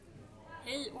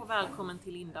Hej och välkommen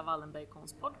till Linda Wallenberg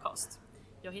Konst podcast.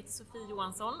 Jag heter Sofie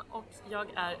Johansson och jag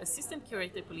är assistant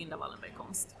curator på Linda Wallenberg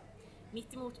Konst.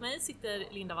 Mitt emot mig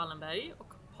sitter Linda Wallenberg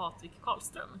och Patrik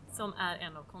Karlström som är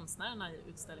en av konstnärerna i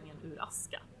utställningen Ur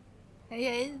aska. Hej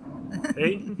hej!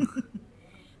 Hej!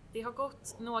 Det har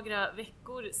gått några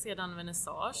veckor sedan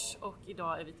vernissage och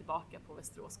idag är vi tillbaka på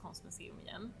Västerås konstmuseum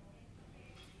igen.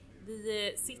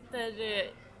 Vi sitter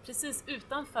precis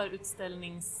utanför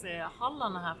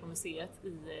utställningshallarna här på museet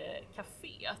i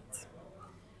kaféet.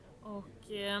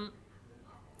 Och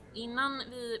innan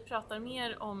vi pratar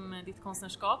mer om ditt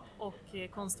konstnärskap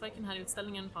och konstverken här i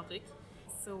utställningen, Patrik,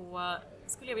 så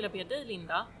skulle jag vilja be dig,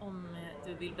 Linda, om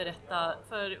du vill berätta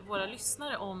för våra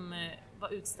lyssnare om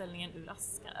vad utställningen Ur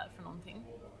aska är för någonting.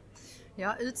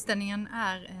 Ja, utställningen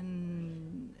är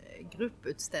en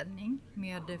grupputställning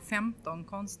med 15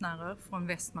 konstnärer från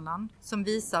Västmanland som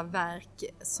visar verk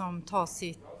som tar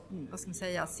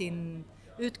sin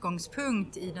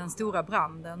utgångspunkt i den stora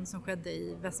branden som skedde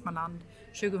i Västmanland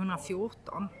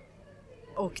 2014.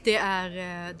 Och det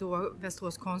är då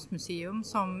Västerås konstmuseum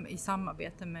som i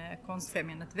samarbete med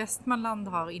Konstfrämjandet Västmanland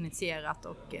har initierat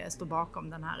och står bakom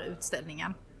den här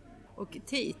utställningen. Och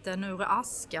titeln Ur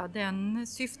aska, den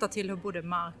syftar till hur både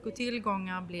mark och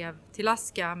tillgångar blev till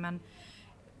aska, men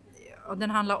den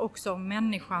handlar också om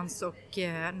människans och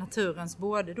naturens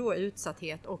både då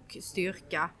utsatthet och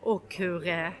styrka och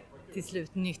hur till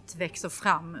slut nytt växer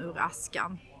fram ur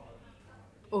askan.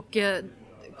 Och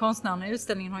konstnärerna i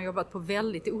utställningen har jobbat på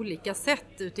väldigt olika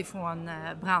sätt utifrån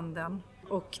branden.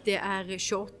 Och det är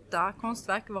 28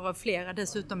 konstverk, varav flera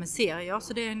dessutom är serier,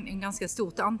 så det är en ganska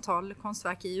stort antal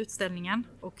konstverk i utställningen.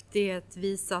 Och det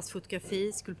visas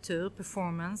fotografi, skulptur,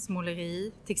 performance,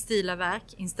 måleri, textila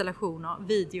verk, installationer,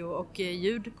 video och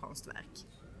ljudkonstverk.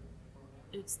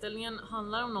 Utställningen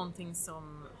handlar om någonting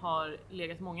som har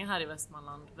legat många här i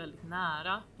Västmanland väldigt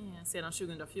nära sedan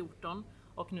 2014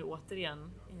 och nu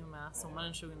återigen i och med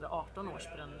sommaren 2018 års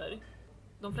bränder.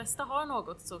 De flesta har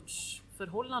något sorts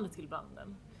förhållande till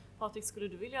branden. Patrik, skulle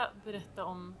du vilja berätta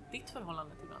om ditt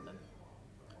förhållande till branden?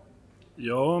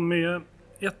 Ja, med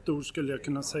ett ord skulle jag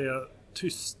kunna säga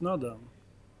tystnaden.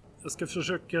 Jag ska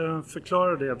försöka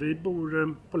förklara det. Vi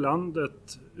bor på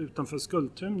landet utanför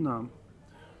Skultuna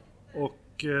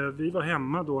och vi var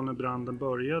hemma då när branden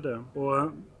började.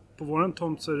 Och på våran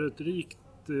tomt så är det ett rikt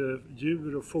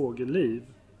djur- och fågelliv.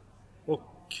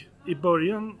 Och i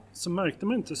början så märkte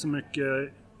man inte så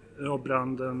mycket av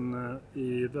branden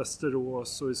i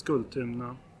Västerås och i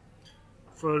Skultuna.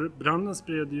 För branden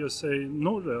spred ju sig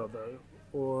norröver.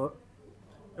 Och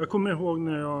jag kommer ihåg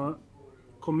när jag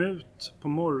kom ut på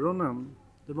morgonen.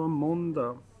 Det var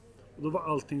måndag och då var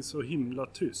allting så himla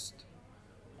tyst.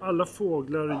 Alla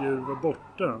fåglar och djur var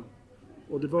borta.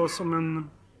 Och det var som en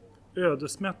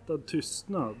ödesmättad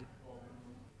tystnad.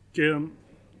 Och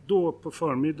då på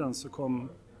förmiddagen så kom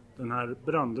den här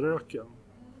brandröken.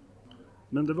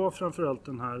 Men det var framförallt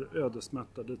den här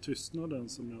ödesmättade tystnaden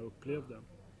som jag upplevde.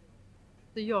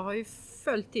 Jag har ju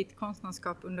följt ditt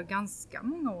konstnärskap under ganska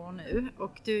många år nu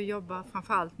och du jobbar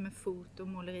framförallt med foto,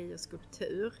 måleri och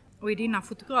skulptur. Och i dina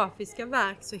fotografiska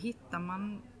verk så hittar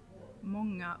man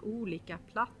många olika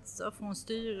platser, från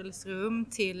styrelserum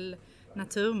till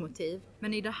naturmotiv.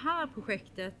 Men i det här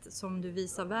projektet som du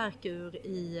visar verk ur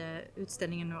i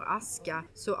utställningen Ur aska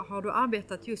så har du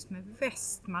arbetat just med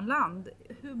Västmanland.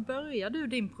 Hur börjar du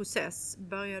din process?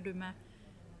 Börjar du med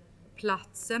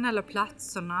platsen eller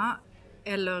platserna?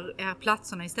 Eller är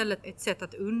platserna istället ett sätt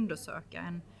att undersöka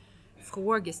en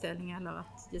frågeställning eller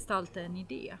att gestalta en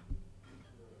idé?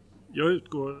 Jag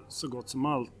utgår så gott som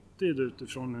alltid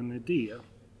utifrån en idé.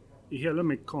 I hela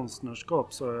mitt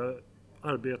konstnärskap så har jag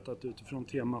arbetat utifrån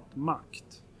temat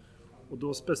makt. Och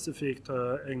då specifikt har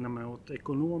jag ägnat mig åt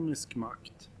ekonomisk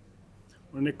makt.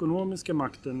 Och den ekonomiska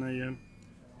makten är ju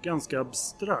ganska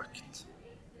abstrakt.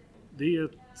 Det är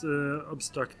ett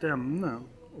abstrakt ämne.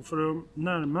 Och för att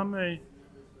närma mig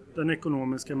den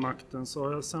ekonomiska makten så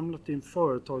har jag samlat in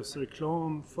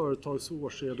företagsreklam, företags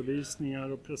årsredovisningar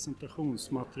och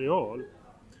presentationsmaterial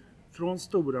från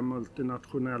stora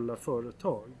multinationella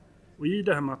företag. Och i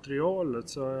det här materialet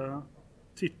så har jag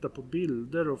tittat på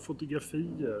bilder och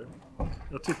fotografier.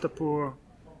 Jag tittar på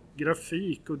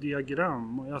grafik och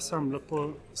diagram och jag samlar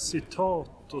på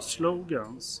citat och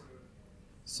slogans.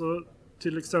 Så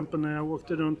till exempel när jag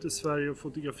åkte runt i Sverige och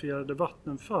fotograferade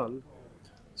vattenfall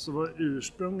så var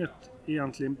ursprunget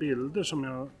egentligen bilder som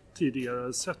jag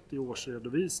tidigare sett i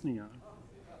årsredovisningar.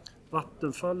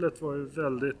 Vattenfallet var ju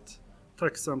väldigt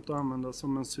tacksamt att använda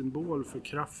som en symbol för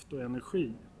kraft och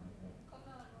energi.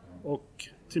 Och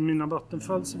till mina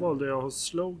vattenfall så valde jag att ha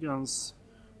slogans,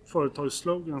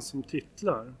 företagsslogans som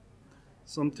titlar.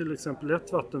 Som till exempel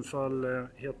ett vattenfall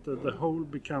heter The Whole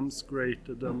Becomes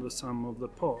Greater Than the Sum of the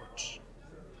Parts.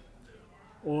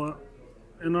 Och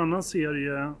en annan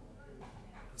serie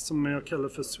som jag kallar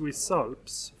för Swiss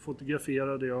Alps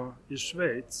fotograferade jag i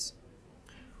Schweiz.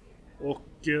 Och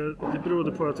det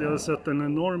berodde på att jag hade sett den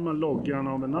enorma loggan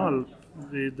av en alp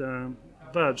vid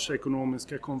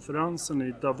världsekonomiska konferensen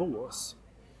i Davos.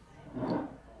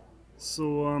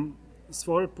 Så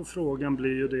svaret på frågan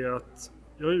blir ju det att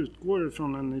jag utgår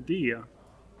ifrån en idé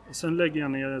och sen lägger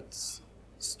jag ner ett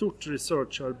stort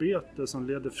researcharbete som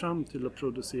leder fram till att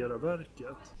producera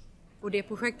verket. Och det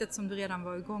projektet som du redan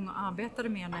var igång och arbetade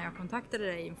med när jag kontaktade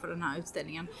dig inför den här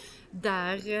utställningen,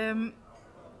 där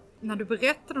när du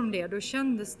berättade om det, då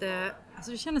kändes det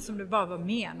som det bara var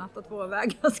menat att våra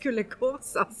vägar skulle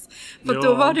korsas. För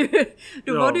då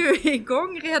var du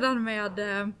igång redan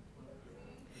med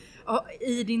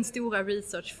i din stora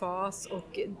researchfas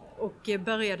och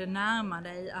började närma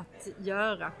dig att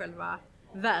göra själva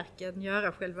verken,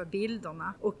 göra själva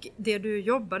bilderna. Och det du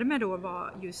jobbade med då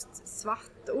var just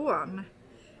Svartån.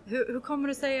 Hur kommer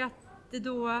det sig att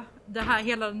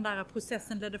hela den där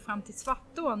processen ledde fram till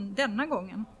Svartån denna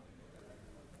gången?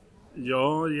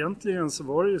 Ja, egentligen så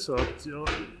var det ju så att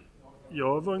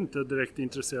jag var inte direkt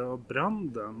intresserad av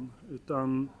branden,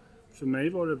 utan för mig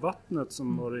var det vattnet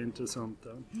som var det intressanta.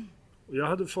 Och jag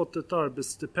hade fått ett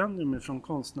arbetsstipendium från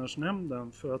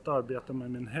konstnärsnämnden för att arbeta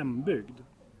med min hembygd.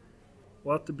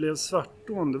 Och att det blev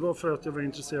Svartån, det var för att jag var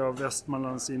intresserad av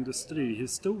Västmanlands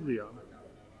industrihistoria.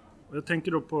 Och jag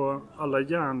tänker då på alla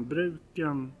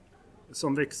järnbruken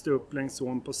som växte upp längs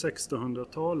ån på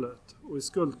 1600-talet. Och i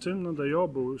Skultuna där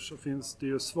jag bor så finns det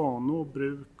ju Svartån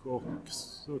bruk och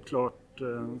såklart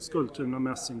Skultuna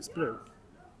mässingsbruk.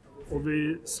 Och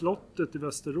vid slottet i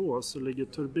Västerås så ligger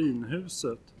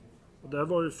turbinhuset. Och där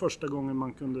var det första gången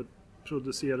man kunde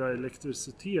producera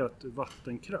elektricitet ur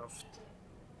vattenkraft.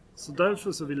 Så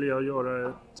därför så ville jag göra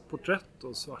ett porträtt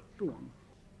av Svartån.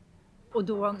 Och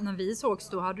då när vi sågs,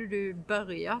 då hade du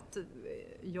börjat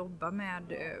jobba med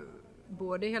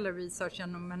både hela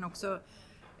researchen men också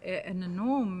en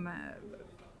enorm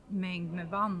mängd med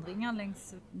vandringar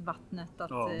längs vattnet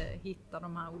att hitta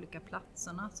de här olika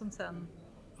platserna som sen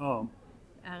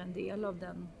är en del av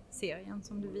den serien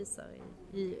som du visar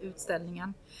i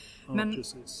utställningen. Ja, men,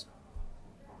 precis.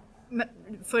 Men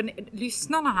för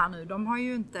lyssnarna här nu, de har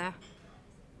ju inte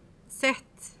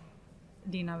sett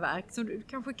dina verk, så du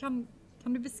kanske kan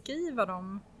du beskriva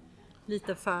dem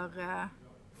lite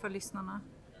för lyssnarna?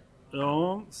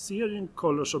 Ja, serien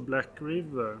Colors of Black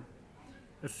River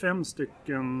är 5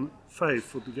 stycken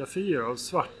färgfotografier av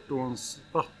Svartåns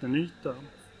vattenyta.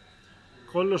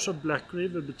 Colors of Black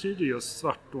River betyder just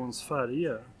Svartåns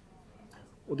färger.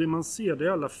 Och det man ser, det är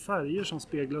alla färger som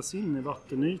speglas in i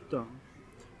vattenytan.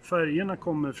 Färgerna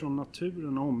kommer från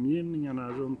naturen och omgivningarna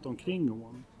runt omkring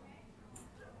ån.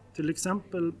 Till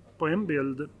exempel på en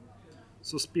bild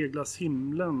så speglas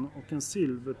himlen och en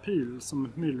silverpil som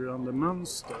ett myllrande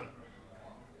mönster.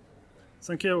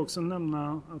 Sen kan jag också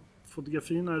nämna att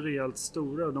fotografierna är rejält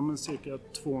stora, de är cirka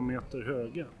 2 meter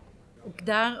höga. Och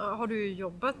där har du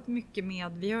jobbat mycket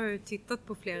med, vi har ju tittat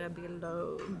på flera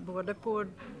bilder, både på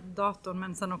datorn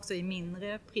men sen också i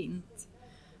mindre print.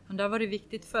 Men där var det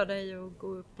viktigt för dig att gå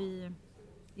upp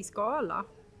i skala.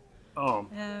 Ja.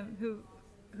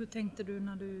 Hur tänkte du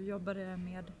när du jobbade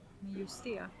med just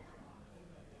det?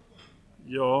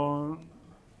 Ja,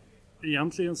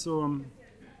 egentligen så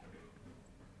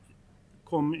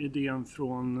kom idén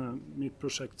från mitt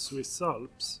projekt Swiss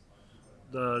Alps.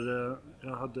 Där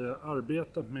jag hade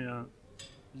arbetat med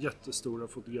jättestora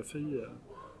fotografier.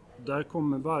 Där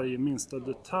kommer varje minsta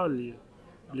detalj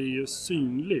bli ju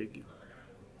synlig.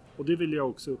 Och det vill jag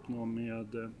också uppnå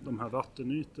med de här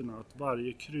vattenytorna. Att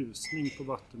varje krusning på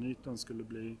vattenytan skulle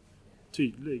bli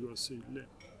tydlig och synlig.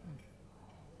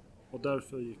 Och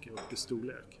därför gick jag upp i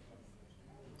storlek.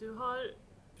 Du har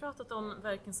pratat om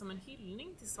verken som en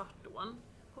hyllning till Svartån.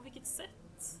 På vilket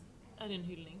sätt är det en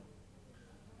hyllning?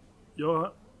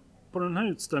 Ja, på den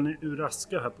här utställningen ur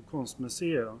aska här på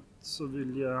Konstmuseet så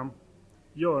vill jag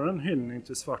göra en hyllning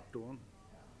till Svartån.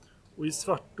 Och i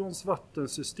Svartåns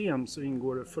vattensystem så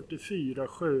ingår det 44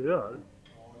 sjöar.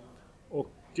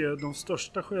 Och de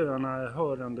största sjöarna är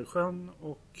Hörandesjön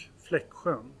och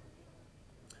Fläcksjön.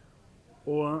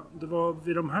 Och det var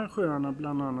vid de här sjöarna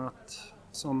bland annat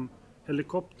som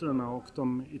helikoptrarna och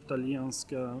de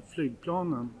italienska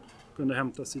flygplanen kunde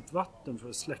hämta sitt vatten för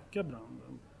att släcka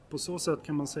branden. På så sätt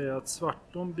kan man säga att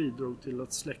Svartån bidrog till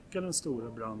att släcka den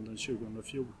stora branden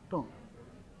 2014.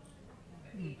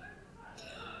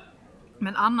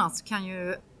 Men annars kan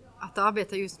ju att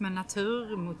arbeta just med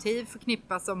naturmotiv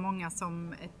förknippas av många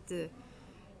som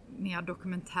mer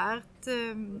dokumentärt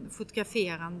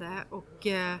fotograferande och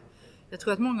jag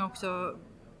tror att många också,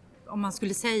 om man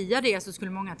skulle säga det så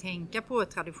skulle många tänka på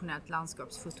ett traditionellt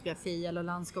landskapsfotografi eller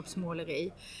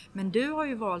landskapsmåleri. Men du har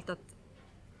ju valt att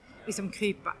liksom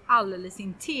krypa alldeles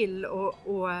intill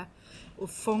och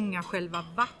fånga själva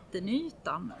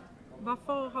vattenytan.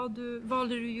 Varför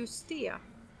valde du just det?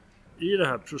 I det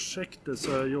här projektet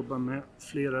så har jag jobbat med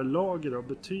flera lager av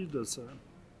betydelse.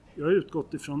 Jag har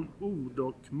utgått ifrån ord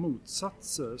och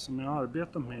motsatser som jag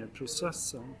arbetar med i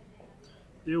processen.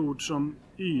 Det är ord som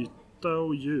yta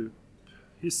och djup,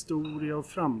 historia och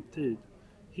framtid,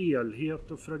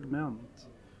 helhet och fragment,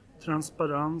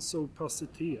 transparens och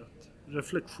opacitet,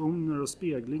 reflektioner och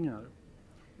speglingar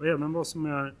och även vad som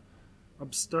är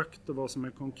abstrakt och vad som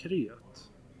är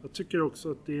konkret. Jag tycker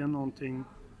också att det är någonting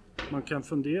man kan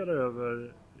fundera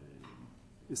över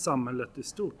i samhället i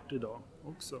stort idag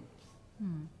också.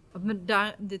 Mm. Men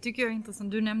det tycker jag är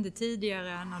intressant. Du nämnde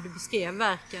tidigare när du beskrev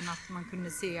verken att man kunde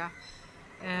se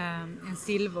en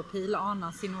silverpil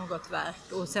anas i något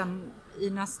verk och sen i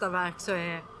nästa verk så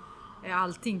är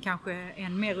allting kanske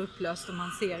än mer upplöst och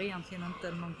man ser egentligen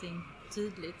inte någonting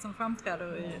tydligt som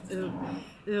framträder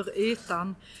ur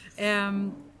ytan.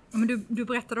 Men du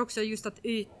berättade också just att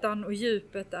ytan och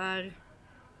djupet är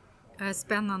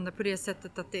spännande på det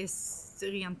sättet att det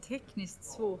är rent tekniskt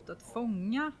svårt att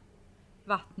fånga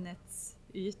vattnets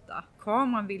yta.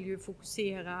 Kameran vill ju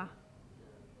fokusera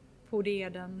på det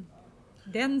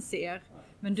den ser,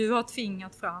 men du har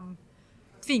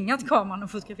tvingat kameran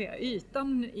att fotografera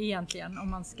ytan egentligen om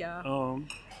man ska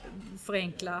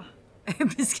förenkla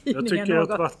beskrivningen. Jag tycker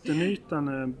att vattenytan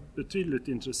är betydligt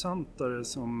intressantare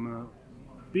som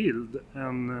bild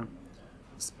än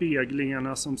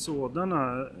speglingarna som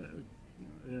sådana,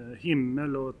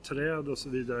 himmel och träd och så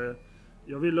vidare.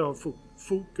 Jag ville ha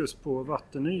fokus på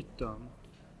vattenytan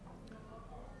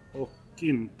och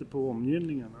inte på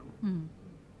omgivningarna. Mm.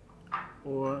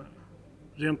 Och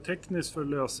rent tekniskt för att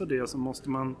lösa det så måste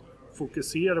man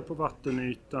fokusera på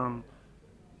vattenytan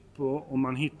på om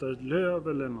man hittar ett löv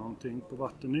eller någonting på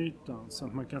vattenytan så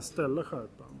att man kan ställa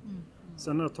skärpan. Mm.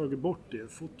 Sen har jag tagit bort det i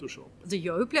Photoshop. Alltså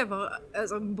jag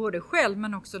upplever både själv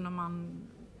men också när man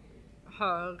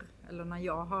hör eller när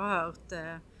jag har hört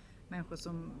människor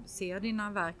som ser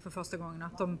dina verk för första gången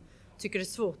att de tycker det är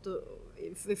svårt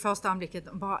att, i första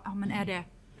anblicket bara, men är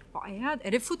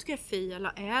det fotografi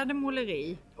eller är det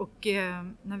måleri? Och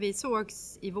när vi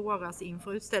sågs i våras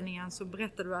inför utställningen så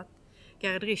berättade du att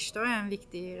Gerhard Richter är en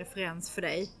viktig referens för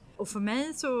dig. Och för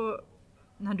mig så,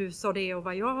 när du sa det och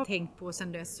vad jag har tänkt på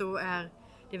sedan dess så är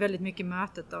det väldigt mycket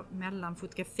mötet mellan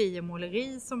fotografi och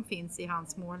måleri som finns i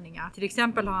hans målningar. Till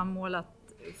exempel har han målat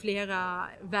flera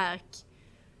verk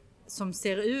som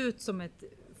ser ut som ett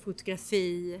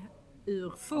fotografi ur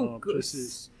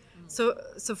fokus. Ja,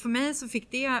 så för mig så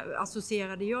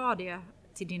associerade jag det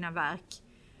till dina verk.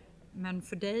 Men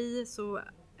för dig så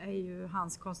är ju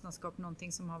hans konstnärskap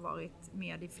någonting som har varit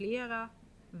med i flera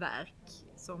verk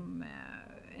som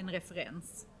en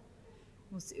referens.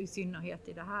 I synnerhet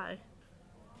i det här.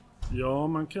 Ja,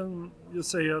 man kan ju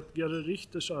säga att Gerhard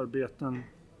Richters arbeten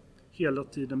hela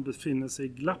tiden befinner sig i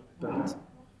glappet.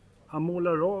 Han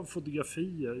målar av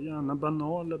fotografier, gärna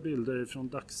banala bilder från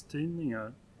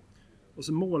dagstidningar. Och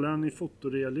så målar han i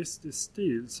fotorealistisk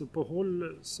stil, så på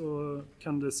håll så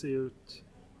kan det se ut,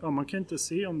 man kan inte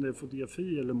se om det är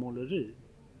fotografi eller måleri.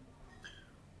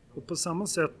 Och på samma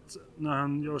sätt när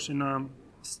han gör sina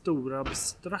stora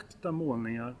abstrakta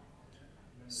målningar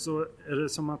så är det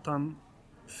som att han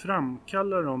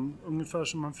framkallar dem ungefär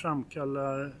som man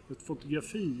framkallar ett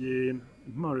fotografi i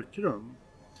ett mörkrum.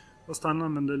 Fast han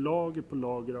använder lager på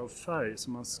lager av färg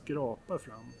som man skrapar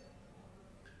fram.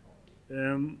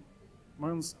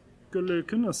 Man skulle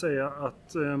kunna säga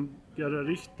att Gerhard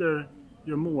Richter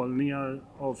gör målningar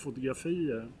av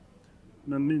fotografier.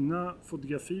 Men mina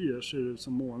fotografier ser ut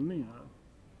som målningar.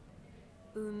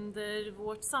 Under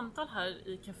vårt samtal här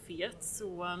i kaféet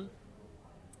så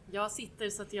jag sitter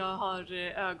så att jag har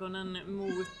ögonen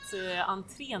mot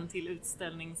entrén till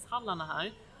utställningshallarna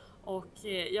här. Och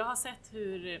jag har sett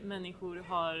hur människor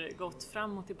har gått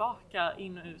fram och tillbaka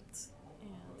in och ut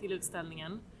till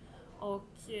utställningen. Och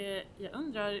jag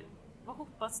undrar, vad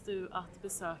hoppas du att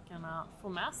besökarna får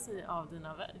med sig av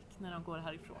dina verk när de går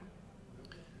härifrån?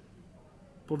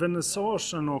 På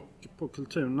vernissagen och på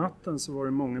kulturnatten så var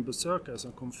det många besökare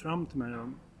som kom fram till mig och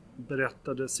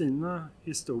berättade sina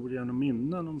historier och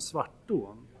minnen om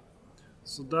Svartån.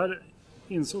 Så där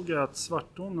insåg jag att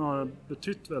Svartån har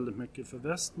betytt väldigt mycket för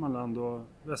Västmanland och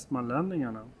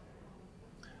västmanlänningarna.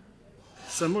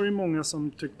 Sen var det många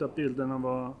som tyckte att bilderna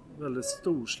var väldigt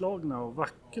storslagna och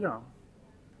vackra.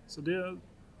 Så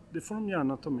det det får de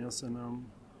gärna ta med sig när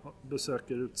de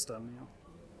besöker utställningen.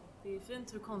 Det är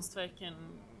fint hur konstverken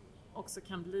också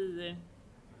kan bli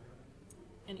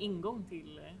en ingång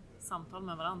till samtal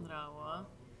med varandra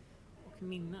och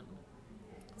minnen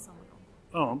på samma gång.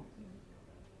 Ja.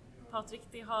 Patrik,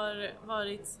 det har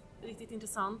varit riktigt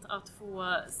intressant att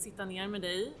få sitta ner med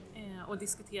dig och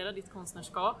diskutera ditt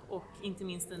konstnärskap och inte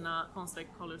minst dina konstverk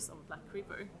Colors of Black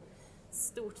River.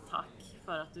 Stort tack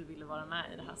för att du ville vara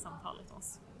med i det här samtalet med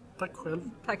oss. Tack själv.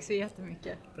 Tack så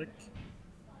jättemycket. Tack.